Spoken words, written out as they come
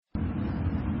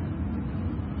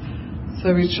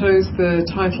So we chose the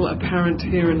title Apparent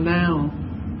Here and Now,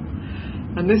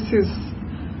 and this is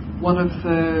one of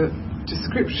the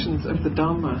descriptions of the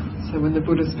Dhamma. So when the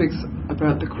Buddha speaks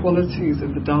about the qualities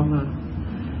of the Dhamma,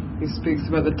 he speaks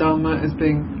about the Dhamma as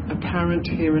being apparent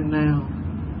here and now,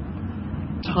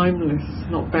 timeless,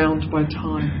 not bound by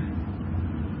time,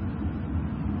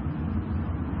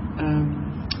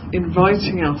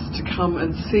 inviting us to come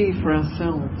and see for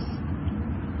ourselves.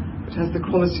 It has the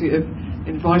quality of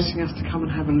inviting us to come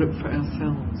and have a look for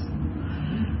ourselves,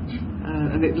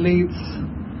 and it leads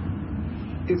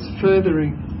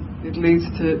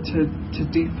to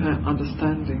deeper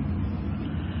understanding,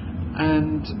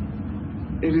 and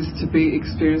it is to be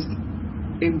experienced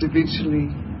individually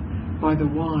by the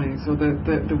wise, or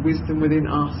the wisdom within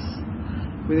us,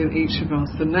 within each of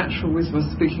us, the natural wisdom. I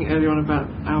was speaking earlier on about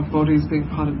our bodies being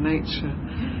part of nature.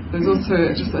 There's also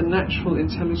just a natural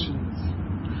intelligence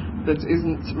that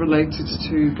isn't related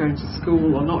to going to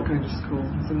school or not going to school.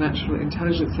 There's a natural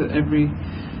intelligence that every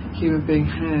human being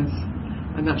has,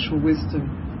 a natural wisdom.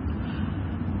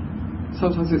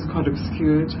 Sometimes it's quite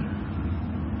obscured.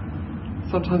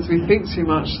 Sometimes we think too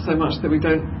much, so much that we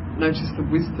don't notice the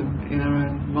wisdom in our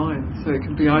own mind. So it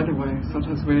can be either way.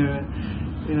 Sometimes we're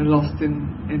lost in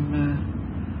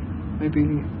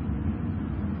maybe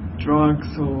drugs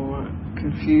or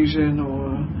confusion,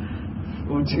 or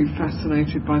too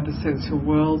fascinated by the sensual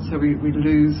world, so we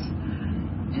lose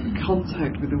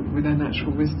contact with our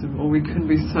natural wisdom. Or we can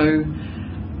be so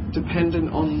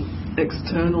dependent on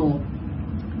external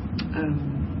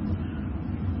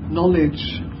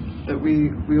knowledge that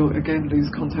we will again lose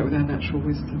contact with our natural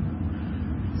wisdom.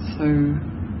 So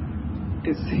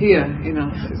it's here in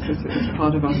us, it's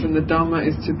part of us, and the Dhamma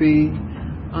is to be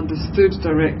understood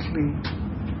directly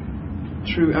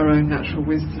through our own natural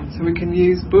wisdom. So we can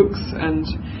use books and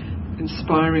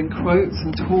inspiring quotes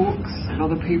and talks and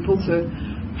other people to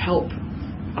help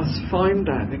us find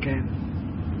that again.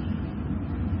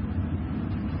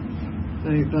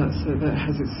 That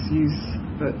has its use,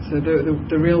 but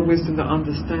the real wisdom that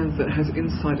understands, that has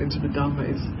insight into the Dhamma,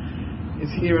 is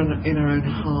here in our own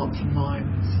hearts and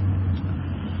minds.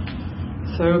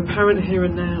 So apparent here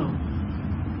and now.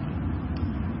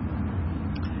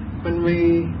 When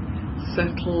we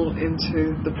settle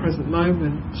into the present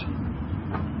moment,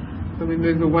 when we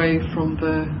move away from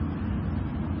the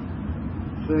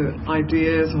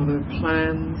ideas or the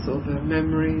plans or the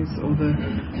memories, or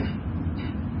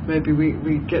maybe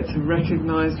we get to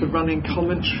recognise the running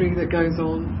commentary that goes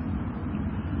on.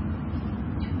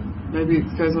 Maybe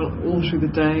it goes on all through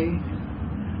the day,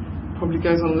 probably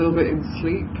goes on a little bit in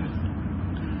sleep,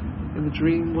 in the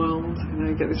dream world.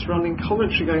 You get this running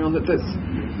commentary going on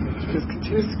that's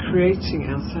continuously creating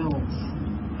ourselves.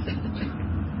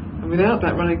 And without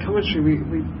that running commentary,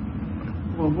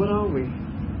 what are we?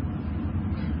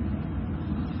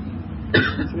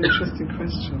 It's an interesting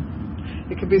question.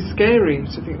 It can be scary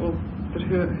to think, but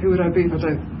who would I be if I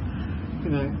don't,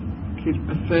 keep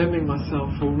affirming myself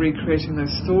or recreating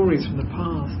those stories from the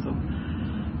past,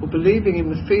 or believing in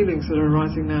the feelings that are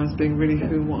arising now as being really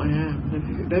who what I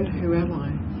am. Then who am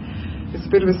I? It's a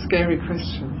bit of a scary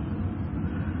question,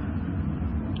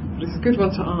 but it's a good one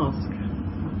to ask.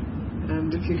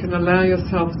 And if you can allow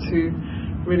yourself to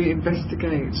really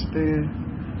investigate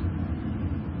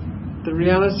the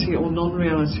reality or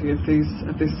non-reality of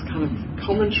this kind of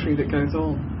commentary that goes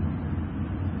on,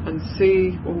 and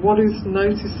see, what is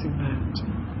noticing that?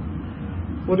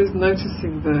 What is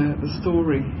noticing the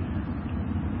story?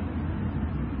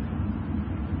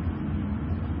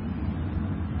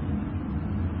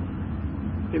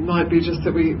 It might be just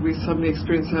that we suddenly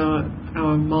experience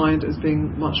our mind as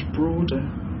being much broader.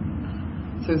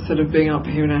 So instead of being up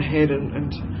here in our head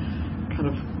and kind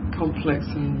of complex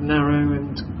and narrow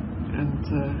and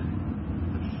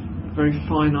very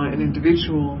finite and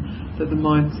individual, that the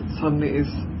mind suddenly is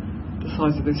the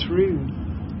size of this room,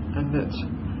 and that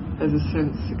there's a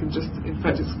sense it can just, in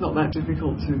fact it's not that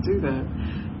difficult to do that,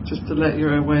 just to let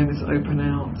your awareness open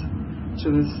out to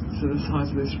the size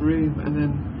of this room, and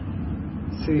then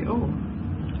see,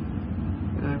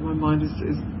 my mind is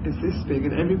this big,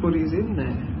 and everybody's in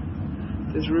there.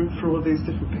 There's room for all these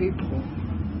different people.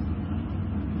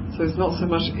 So it's not so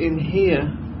much in here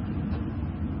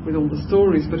with all the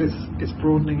stories, but it's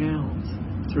broadening out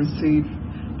to receive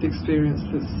the experience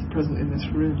that's present in this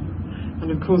room. And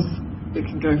of course it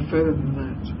can go further than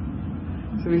that.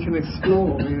 So we can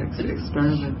explore, we can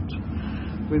experiment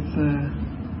with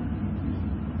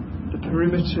the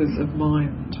perimeters of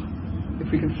mind,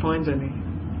 if we can find any.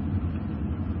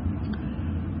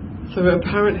 So we're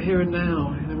apparent here and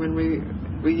now. When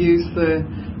we use the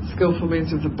skillful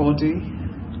means of the body,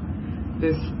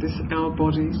 this our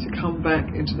body to come back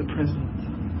into the present.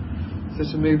 So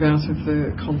to move out of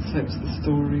the concepts, the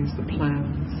stories, the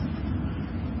plans,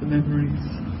 the memories,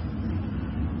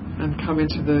 and come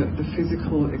into the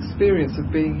physical experience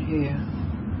of being here.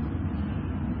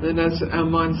 Then as our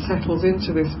mind settles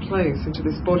into this place, into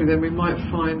this body, then we might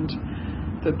find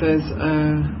that there's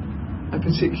a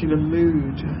particular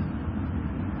mood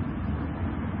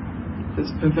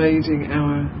that's pervading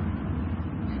our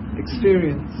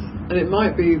experience. And it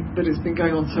might be that it's been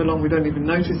going on so long we don't even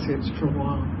notice it for a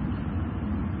while.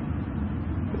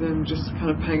 But then just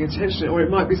kind of paying attention. Or it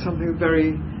might be something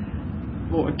very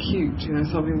more acute,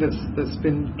 something that's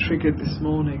been triggered this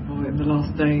morning or in the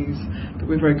last days that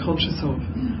we're very conscious of.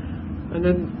 And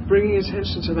then bringing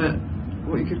attention to that,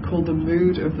 what you could call the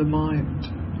mood of the mind.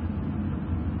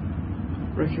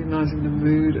 Recognizing the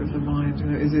mood of the mind.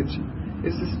 Is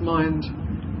this mind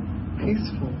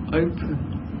peaceful,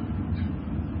 open?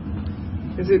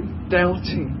 Is it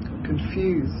doubting,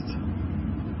 confused?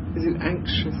 Is it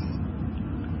anxious?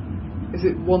 Is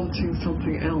it wanting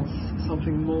something else,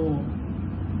 something more?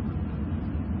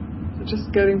 So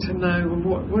just getting to know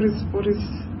what is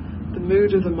the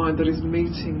mood of the mind that is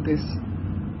meeting this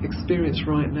experience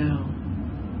right now.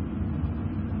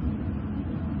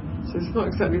 So it's not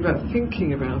exactly about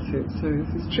thinking about it. So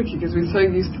this is tricky because we're so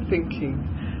used to thinking.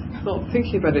 It's not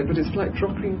thinking about it, but it's like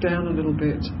dropping down a little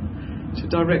bit to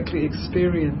directly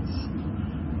experience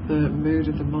the mood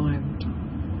of the mind.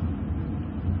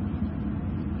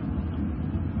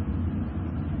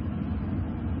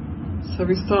 So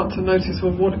we start to notice,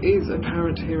 what is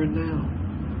apparent here and now?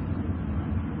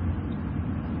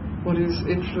 What is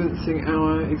influencing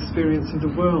our experience of the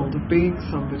world, of being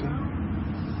somebody?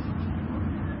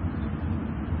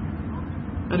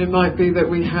 And it might be that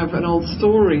we have an old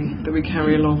story that we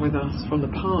carry along with us from the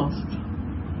past,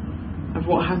 of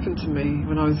what happened to me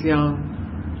when I was young,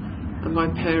 and my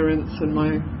parents and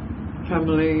my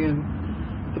family and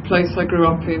the place I grew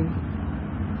up in.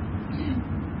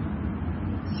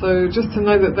 So just to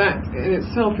know that in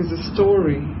itself is a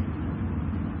story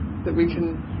that we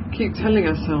can keep telling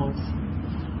ourselves.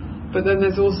 But then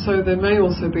there may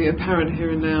also be apparent here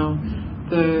and now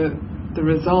the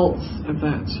results of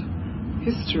that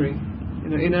history,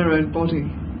 in our own body.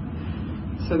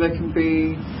 So there can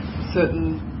be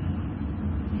certain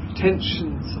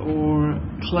tensions or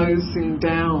closing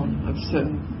down of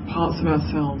certain parts of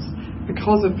ourselves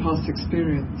because of past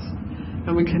experience,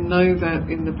 and we can know that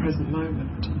in the present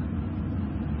moment.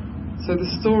 So the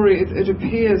story, it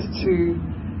appears to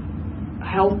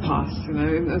help us,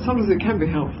 and sometimes it can be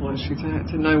helpful actually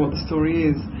to know what the story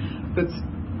is, but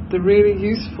the really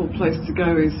useful place to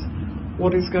go is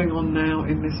what is going on now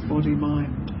in this body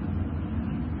mind.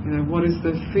 What is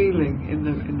the feeling in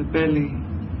the belly,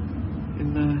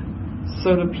 in the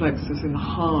solar plexus, in the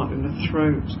heart, in the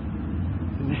throat,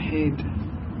 in the head,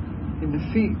 in the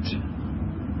feet?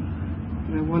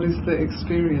 What is the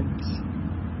experience?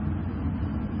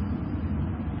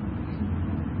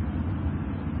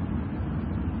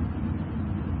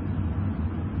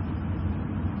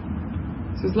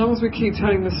 So as long as we keep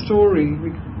telling the story,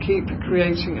 we keep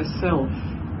creating a self.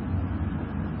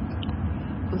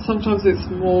 And sometimes it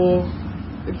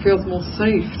feels more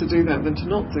safe to do that than to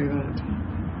not do that.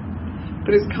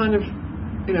 But it's kind of,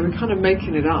 we're kind of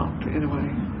making it up in a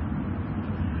way.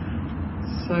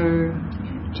 So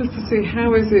just to see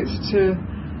how is it to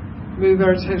move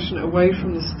our attention away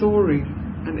from the story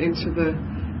and into the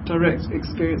direct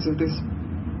experience of this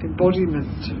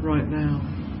embodiment right now.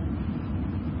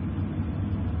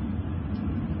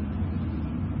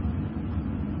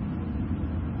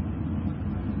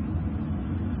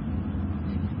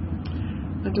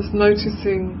 And just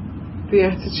noticing the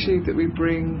attitude that we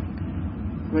bring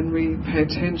when we pay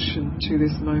attention to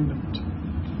this moment.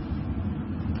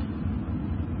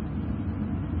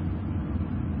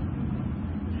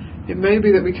 It may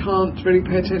be that we can't really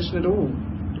pay attention at all,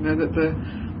 that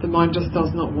the mind just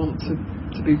does not want to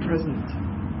be present,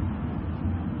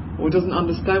 or doesn't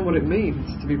understand what it means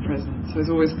to be present. So it's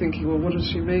always thinking, what does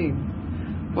she mean?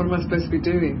 What am I supposed to be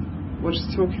doing? What is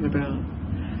she talking about?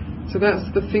 So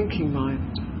that's the thinking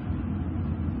mind.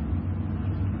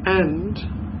 And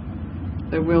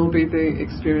there will be the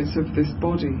experience of this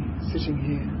body sitting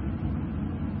here.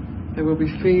 There will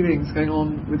be feelings going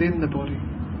on within the body.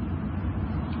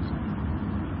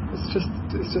 It's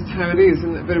just how it is,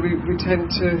 and but we tend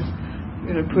to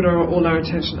put all our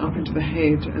attention up into the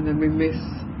head, and then we miss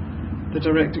the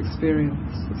direct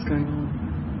experience that's going on.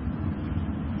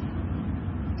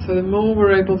 So the more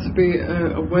we're able to be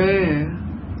aware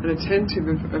and attentive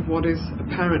of what is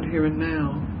apparent here and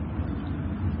now,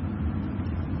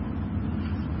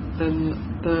 then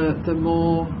the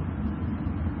more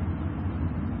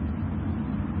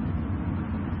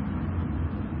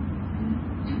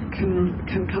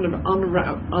can kind of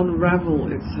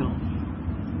unravel itself.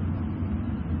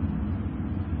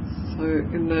 So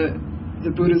in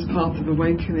the Buddha's path of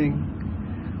awakening,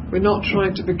 we're not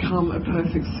trying to become a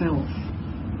perfect self.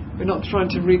 We're not trying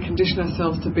to recondition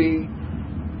ourselves to be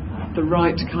the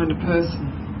right kind of person.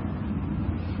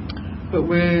 But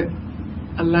we're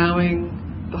allowing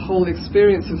the whole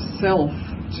experience of self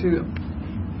to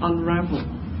unravel.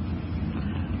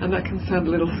 And that can sound a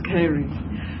little scary,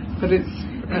 but it's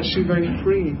actually very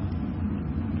free.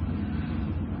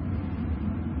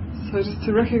 So just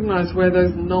to recognize where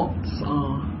those knots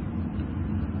are,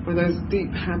 where those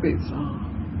deep habits are,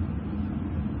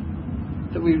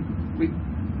 that we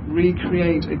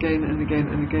recreate again and again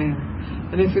and again.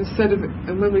 And if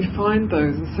and when we find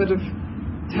those, instead of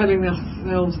telling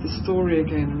ourselves the story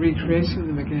again, recreating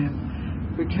them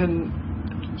again, we can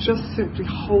just simply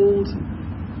hold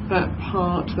that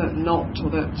part, that knot, or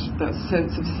that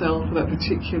sense of self, or that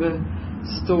particular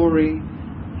story,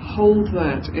 hold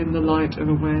that in the light of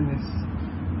awareness,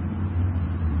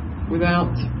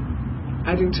 without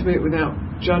adding to it, without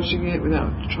judging it,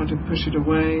 without trying to push it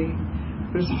away,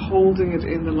 but just holding it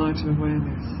in the light of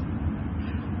awareness,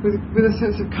 with a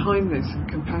sense of kindness and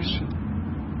compassion.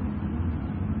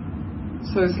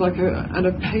 So it's like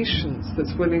a patience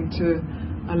that's willing to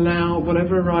allow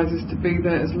whatever arises to be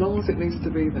there as long as it needs to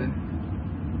be there.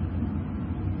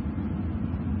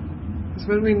 Because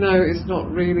when we know it's not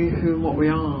really who and what we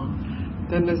are,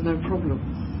 then there's no problem.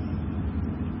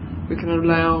 We can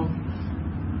allow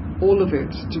all of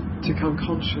it to become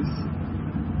conscious.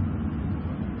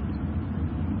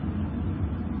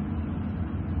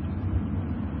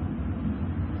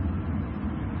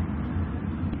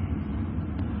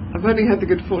 I've only had the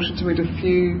good fortune to meet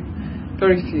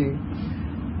very few,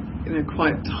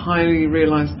 quite highly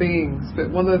realised beings. But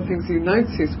one of the things you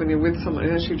notice when you're with someone,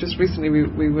 and actually just recently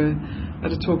we were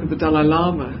at a talk of the Dalai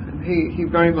Lama, and he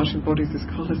very much embodies this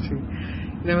quality.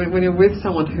 When you're with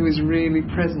someone who is really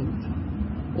present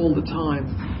all the time,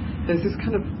 there's this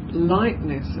kind of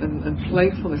lightness and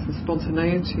playfulness and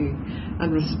spontaneity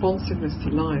and responsiveness to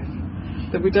life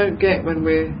that we don't get when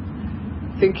we're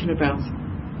thinking about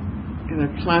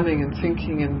planning and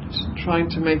thinking and trying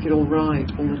to make it all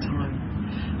right all the time.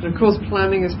 And of course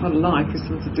planning is part of life, we're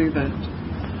supposed to do that.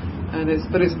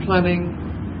 But it's planning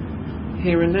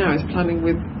here and now, it's planning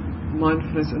with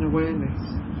mindfulness and awareness.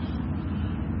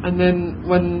 And then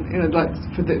when,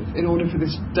 in order for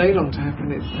this day long to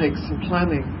happen, it takes some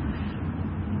planning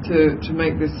to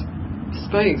make this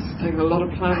space. It's taking a lot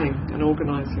of planning and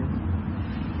organising.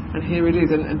 And here it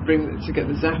is, and to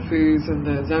get the zafus and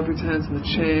the zabutans and the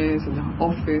chairs and the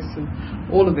office and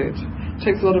all of it. It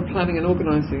takes a lot of planning and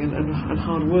organising and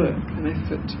hard work and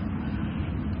effort.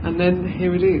 And then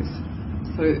here it is.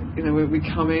 So, we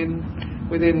come in,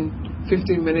 within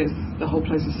 15 minutes the whole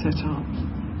place is set up.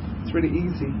 It's really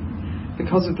easy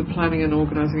because of the planning and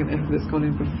organising and effort that's gone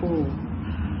in before.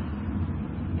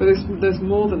 But there's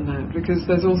more than that, because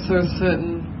there's also a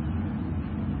certain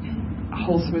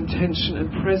wholesome intention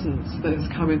and presence that has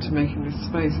come into making this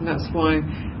space, and that's why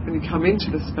when you come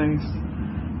into the space,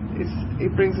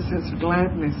 it brings a sense of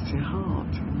gladness to your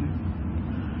heart.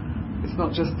 It's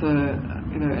not just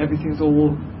everything's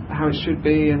all how it should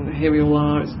be, and here we all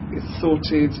are. It's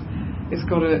sorted. It's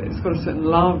got a certain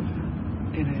love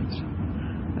in it,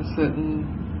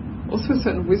 also a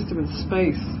certain wisdom and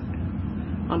space,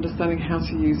 understanding how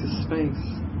to use a space.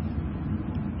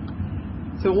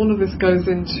 So all of this goes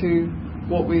into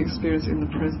what we experience in the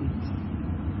present.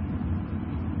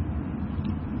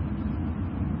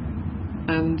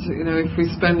 And if we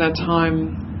spend our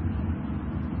time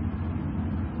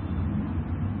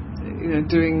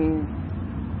doing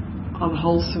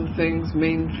unwholesome things,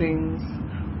 mean things,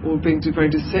 or being very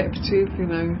deceptive,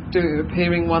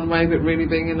 appearing one way but really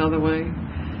being another way,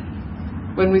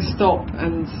 when we stop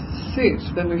and sit,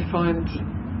 then we find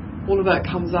all of that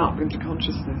comes up into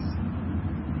consciousness.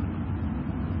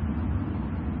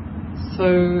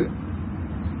 So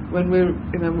when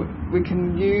we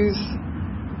can use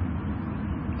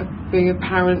being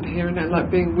apparent here and now, like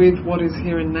being with what is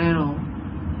here and now.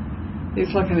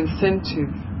 It's like an incentive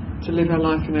to live our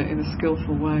life in a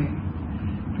skillful way.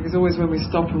 Because always when we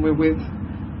stop and we're with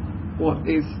what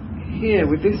is here,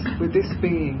 with this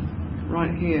being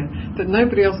right here, that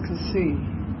nobody else can see,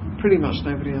 pretty much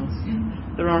nobody else.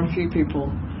 There are a few people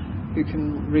who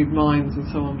can read minds and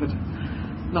so on, but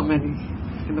not many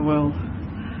in the world.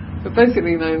 But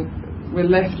basically,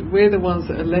 we're the ones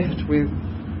that are left with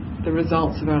the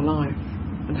results of our life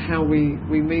and how we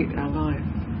meet our life.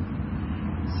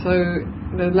 So,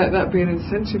 let that be an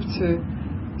incentive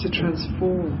to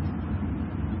transform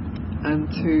and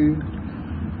to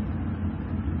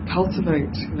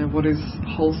cultivate, what is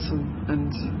wholesome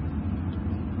and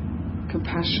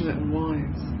compassionate and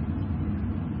wise.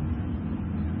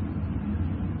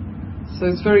 So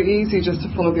it's very easy just to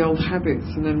follow the old habits,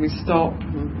 and then we stop,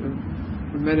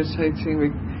 we're meditating,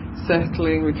 we're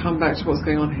settling, we come back to what's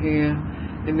going on here,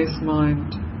 in this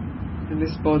mind, in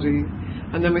this body,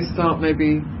 and then we start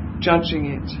maybe judging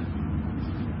it.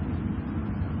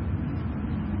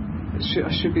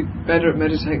 I should be better at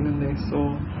meditating than this,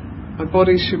 or my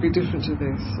body should be different to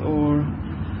this, or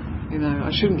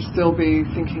I shouldn't still be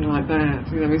thinking like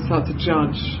that. We start to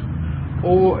judge,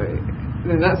 or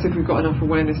that's if we've got enough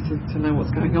awareness to know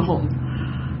what's going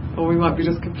on, or we might be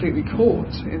just completely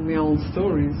caught in the old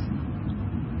stories.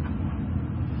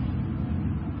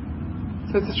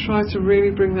 So to try to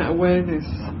really bring that awareness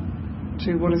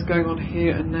to what is going on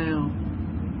here and now,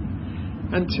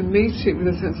 and to meet it with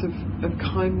a sense of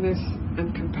kindness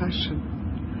and compassion,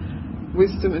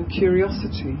 wisdom and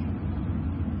curiosity.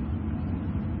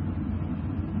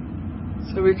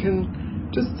 So we can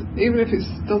just, even if it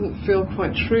doesn't feel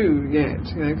quite true yet,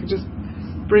 could just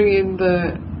bring in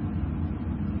the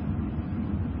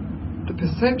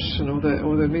perception or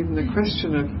even the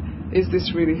question of, is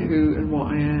this really who and what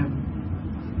I am?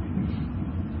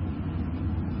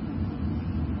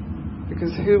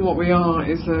 Because who and what we are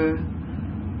is a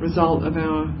result of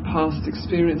our past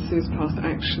experiences, past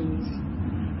actions,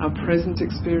 our present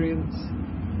experience,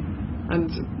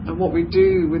 and what we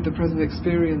do with the present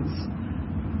experience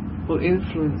will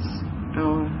influence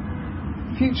our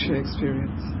future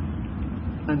experience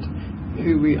and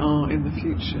who we are in the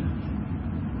future.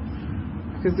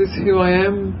 Because this who I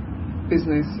am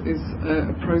business is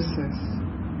a process.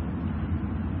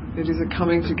 It is a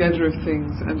coming together of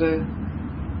things and a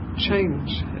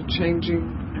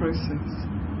changing process.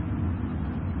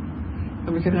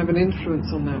 And we can have an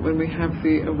influence on that when we have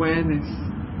the awareness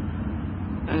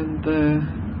and the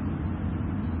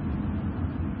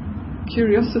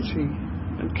curiosity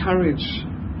and courage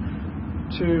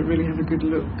to really have a good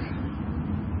look.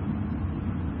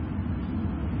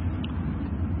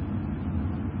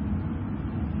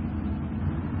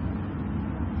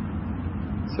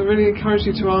 So I really encourage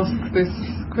you to ask this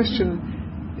question,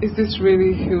 is this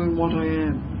really who and what I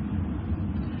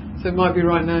am? So it might be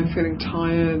right now feeling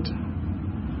tired,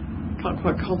 can't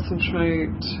quite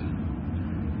concentrate,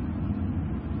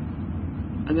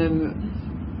 and then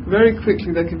very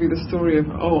quickly there can be the story of,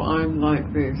 oh, I'm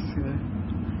like this,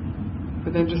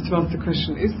 But then just to ask the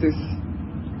question, is this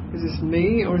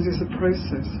me, or is this a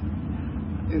process?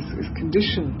 Is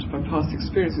conditioned by past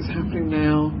experience. It's happening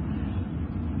now,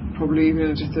 probably even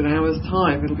in just an hour's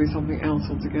time it'll be something else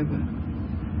altogether.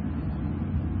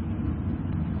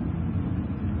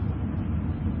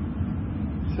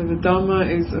 So the Dhamma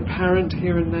is apparent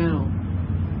here and now.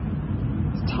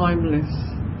 It's timeless,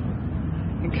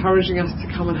 encouraging us to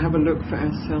come and have a look for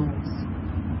ourselves.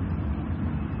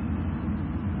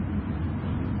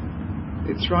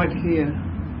 It's right here,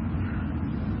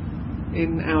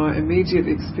 in our immediate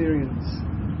experience.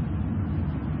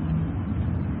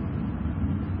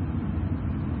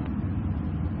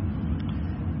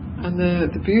 And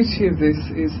the beauty of this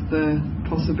is the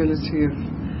possibility of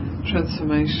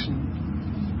transformation.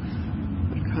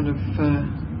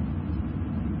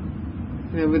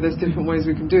 There's different ways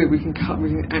we can do it. We can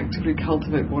actively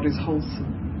cultivate what is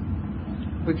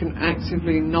wholesome. We can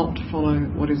actively not follow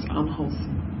what is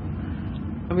unwholesome.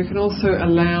 And we can also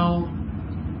allow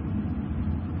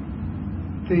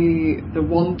the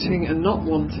wanting and not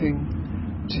wanting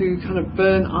to kind of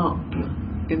burn up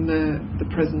in the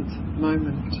present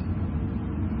moment.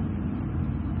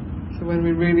 So when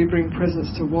we really bring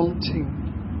presence to wanting,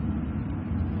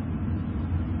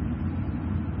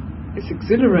 it's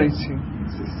exhilarating,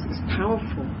 it's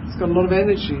powerful, it's got a lot of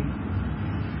energy.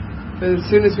 But as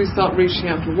soon as we start reaching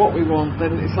out for what we want,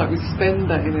 then it's like we spend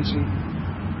that energy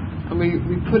and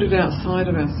we put it outside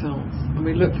of ourselves, and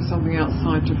we look for something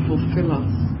outside to fulfill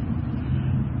us,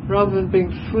 rather than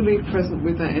being fully present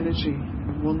with that energy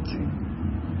of wanting,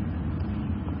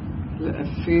 of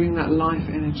feeling that life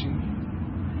energy,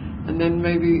 and then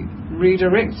maybe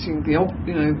redirecting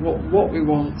what we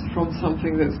want from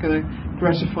something that's going to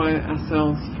gratify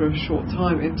ourselves for a short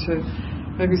time into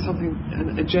maybe something,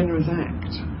 a generous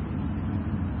act,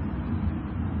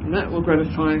 and that will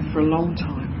gratify for a long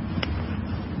time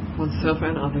oneself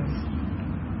and others.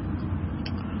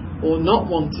 Or not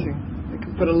wanting,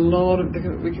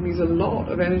 we can use a lot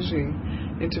of energy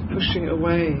into pushing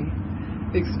away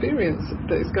the experience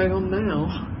that is going on now.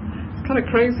 It's kind of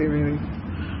crazy, really.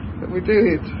 But we do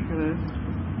it,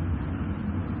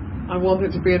 I want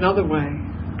it to be another way.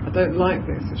 I don't like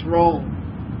this, it's wrong.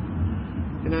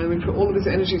 We put all of this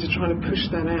energy to try to push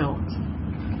that out.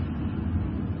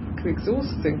 It can be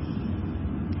exhausting.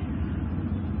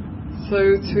 So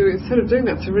instead of doing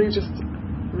that, to really just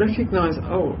recognise,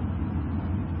 oh,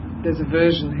 there's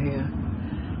aversion here.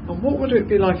 And what would it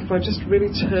be like if I just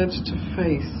really turned to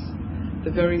face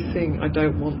the very thing I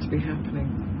don't want to be happening?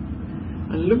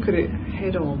 And look at it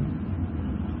head on,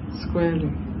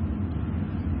 squarely.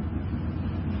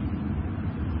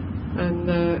 And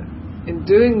in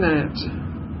doing that,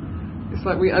 it's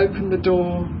like we open the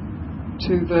door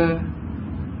to the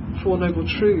Four Noble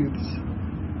Truths.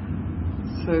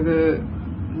 So the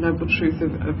noble truth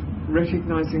of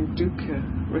recognising dukkha,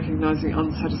 recognising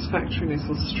unsatisfactoriness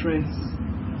or stress.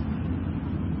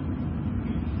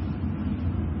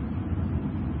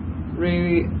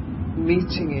 Really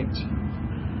meeting it.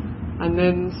 And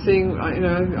then seeing,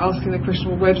 asking the question,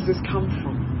 well, where does this come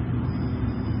from?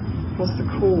 What's the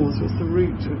cause? What's the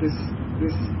root of this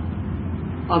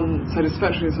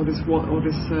unsatisfactoriness or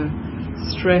this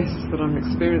stress that I'm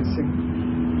experiencing?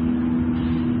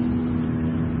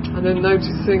 And then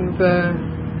noticing the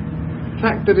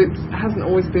fact that it hasn't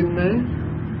always been there.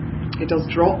 It does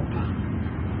drop,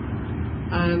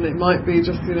 and it might be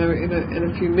just in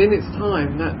a few minutes'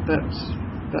 time that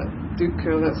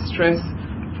dukkha, that stress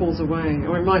falls away,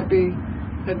 or it might be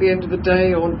at the end of the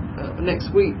day or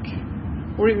next week,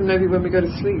 or even maybe when we go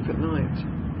to sleep at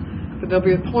night. But there'll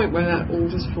be a point where that all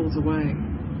just falls away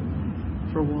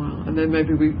for a while, and then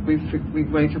maybe we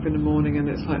wake up in the morning and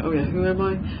it's like, oh yeah, who am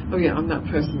I? Oh yeah, I'm that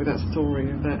person with that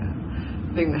story of that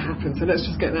thing that happened, so let's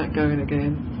just get that going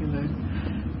again.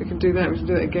 We can do that, we can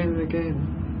do it again and again.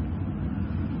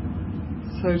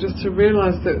 So just to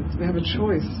realise that we have a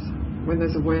choice when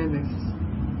there's awareness,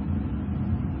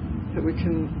 that we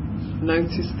can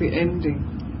notice the ending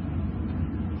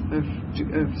of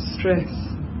stress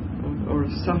or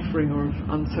of suffering or of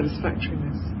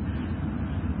unsatisfactoriness,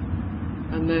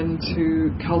 and then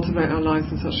to cultivate our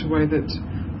lives in such a way that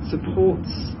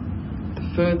supports the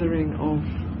furthering of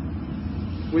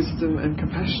wisdom and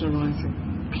compassion arising,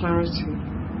 clarity.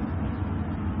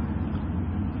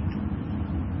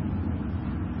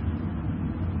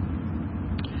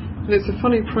 And it's a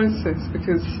funny process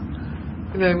because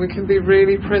we can be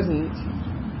really present,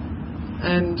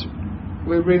 and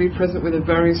we're really present with a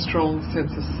very strong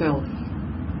sense of self.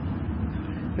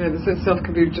 The sense of self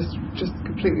can be just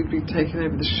completely be taken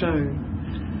over the show,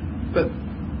 but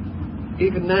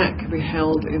even that can be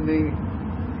held in the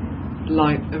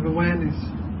light of awareness.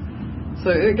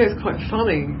 So it gets quite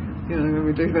funny, when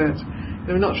we do that.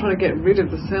 We're not trying to get rid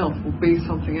of the self or be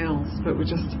something else, but we're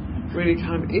just really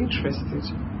kind of interested,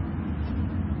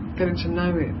 getting to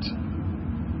know it.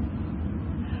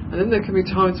 And then there can be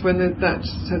times when that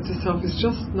sense of self is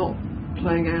just not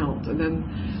playing out, and then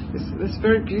it's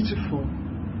very beautiful,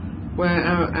 where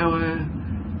our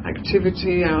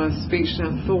activity, our speech and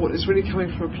our thought is really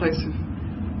coming from a place of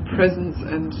presence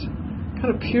and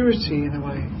kind of purity in a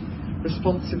way,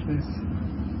 responsiveness.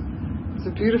 It's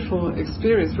a beautiful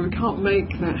experience, but we can't make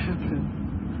that happen.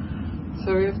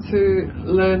 So we have to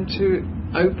learn to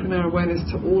open our awareness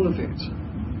to all of it,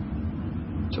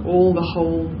 to all the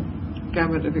whole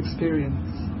gamut of experience,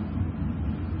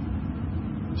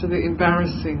 to the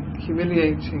embarrassing,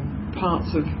 humiliating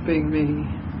parts of being me,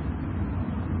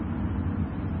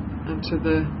 and to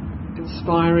the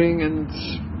inspiring and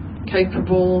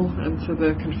capable, and to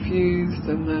the confused,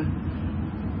 and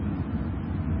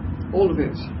all of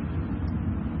it.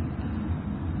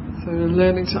 So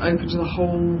learning to open to the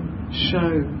whole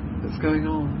show that's going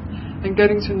on, and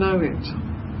getting to know it,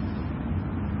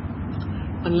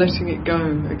 and letting it go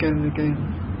again and again.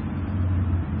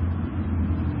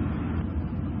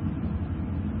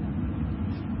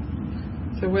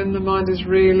 So when the mind is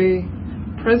really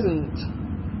present,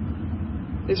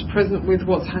 it's present with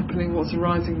what's happening, what's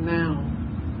arising now.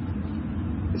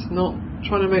 It's not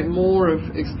trying to make more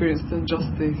of experience than just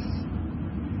this.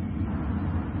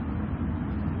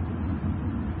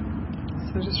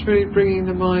 So just really bringing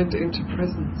the mind into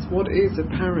presence. What is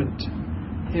apparent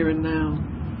here and now?